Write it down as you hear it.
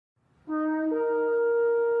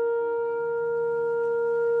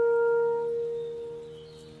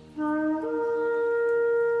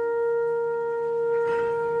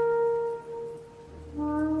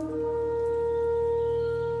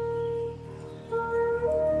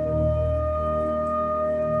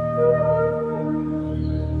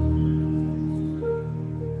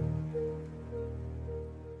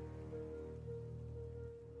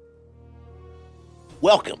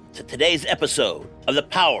Welcome to today's episode of The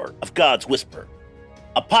Power of God's Whisper,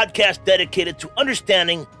 a podcast dedicated to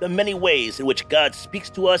understanding the many ways in which God speaks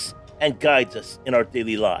to us and guides us in our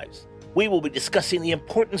daily lives. We will be discussing the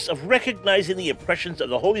importance of recognizing the impressions of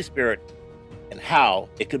the Holy Spirit and how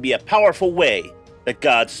it can be a powerful way that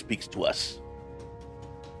God speaks to us.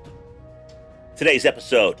 Today's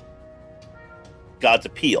episode, God's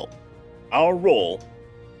appeal, our role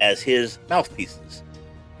as His mouthpieces.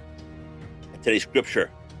 Today's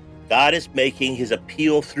scripture, God is making His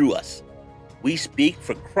appeal through us. We speak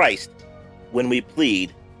for Christ when we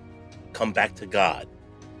plead, come back to God.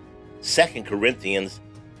 2 Corinthians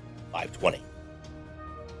 5:20.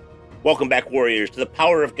 Welcome back, warriors, to the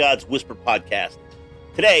Power of God's Whisper podcast.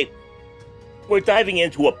 Today, we're diving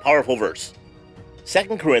into a powerful verse,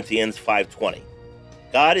 2 Corinthians 5:20.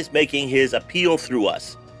 God is making His appeal through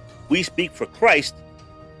us. We speak for Christ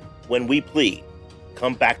when we plead,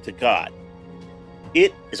 come back to God.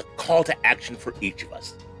 It is a call to action for each of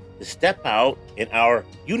us to step out in our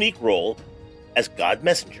unique role as God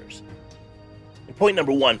messengers. And point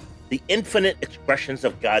number one, the infinite expressions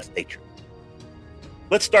of God's nature.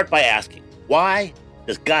 Let's start by asking, why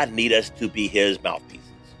does God need us to be His mouthpieces?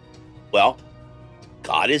 Well,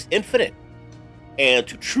 God is infinite, and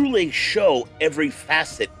to truly show every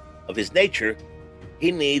facet of His nature,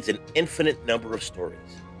 He needs an infinite number of stories.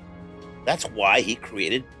 That's why He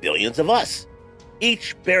created billions of us,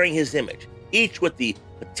 each bearing His image, each with the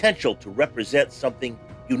potential to represent something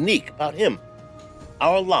unique about Him.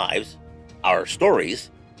 Our lives, our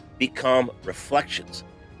stories, become reflections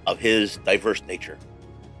of His diverse nature.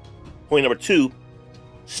 Point number two,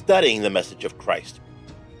 studying the message of Christ.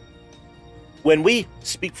 When we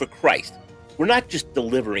speak for Christ, we're not just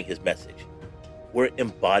delivering His message, we're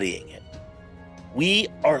embodying it. We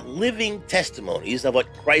are living testimonies of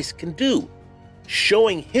what Christ can do,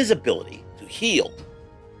 showing His ability to heal,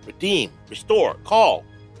 redeem, restore, call,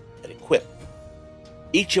 and equip.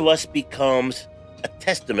 Each of us becomes a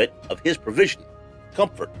testament of His provision,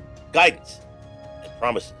 comfort, guidance, and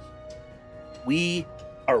promises. We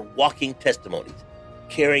are walking testimonies,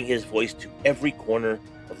 carrying His voice to every corner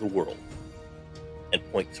of the world. And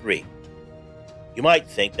point three, you might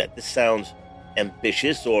think that this sounds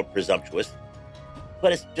ambitious or presumptuous,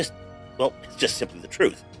 but it's just simply the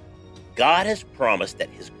truth. God has promised that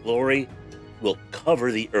His glory will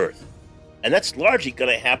cover the earth, and that's largely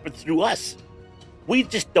going to happen through us. We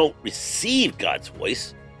just don't receive God's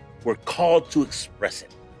voice, we're called to express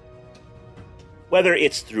it. Whether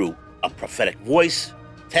it's through a prophetic voice,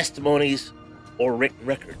 testimonies, or written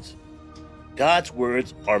records, God's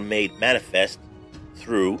words are made manifest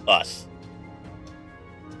through us.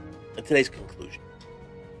 And today's conclusion,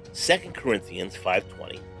 2 Corinthians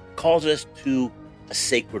 5:20 calls us to a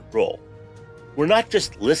sacred role. We're not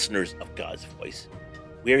just listeners of God's voice.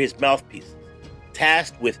 We are His mouthpieces,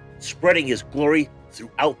 tasked with spreading His glory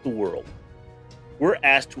throughout the world. We're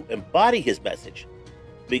asked to embody His message,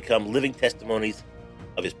 to become living testimonies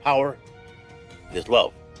of His power and His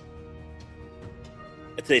love.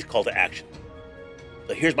 And today's call to action.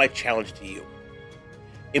 So here's my challenge to you.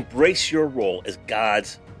 Embrace your role as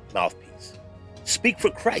God's mouthpiece. Speak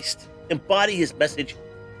for Christ, embody His message,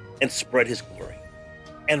 and spread His glory.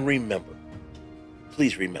 And remember,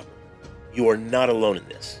 please remember, you are not alone in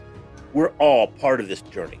this. We're all part of this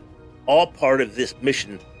journey, all part of this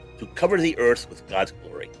mission to cover the earth with God's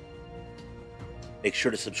glory. Make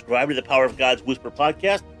sure to subscribe to the Power of God's Whisper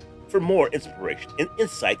podcast for more inspiration and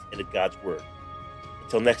insight into God's Word.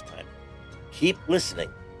 Until next time, keep listening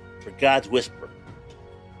for God's whisper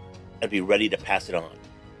and be ready to pass it on.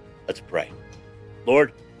 Let's pray.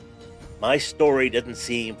 Lord, my story doesn't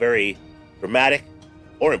seem very dramatic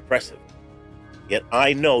or impressive, yet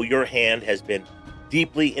I know your hand has been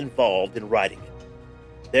deeply involved in writing it.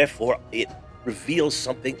 Therefore, it reveals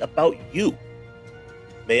something about you.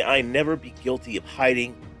 May I never be guilty of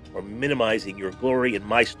hiding or minimizing your glory in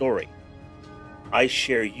my story. I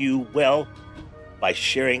share you well by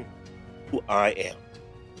sharing who I am.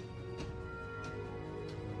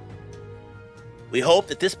 We hope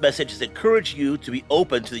that this message has encouraged you to be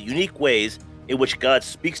open to the unique ways in which God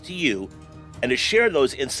speaks to you and to share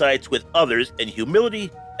those insights with others in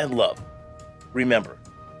humility and love. Remember,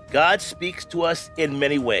 God speaks to us in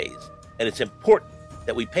many ways, and it's important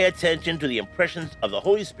that we pay attention to the impressions of the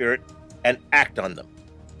Holy Spirit and act on them.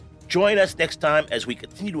 Join us next time as we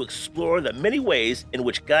continue to explore the many ways in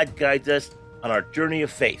which God guides us on our journey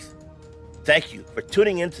of faith. Thank you for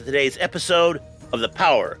tuning in to today's episode of The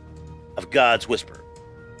Power of God's Whisper.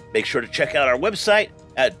 Make sure to check out our website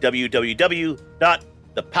at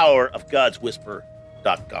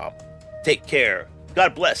www.thepowerofgodswhisper.com. Take care.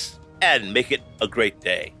 God bless. and make it a great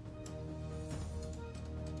day.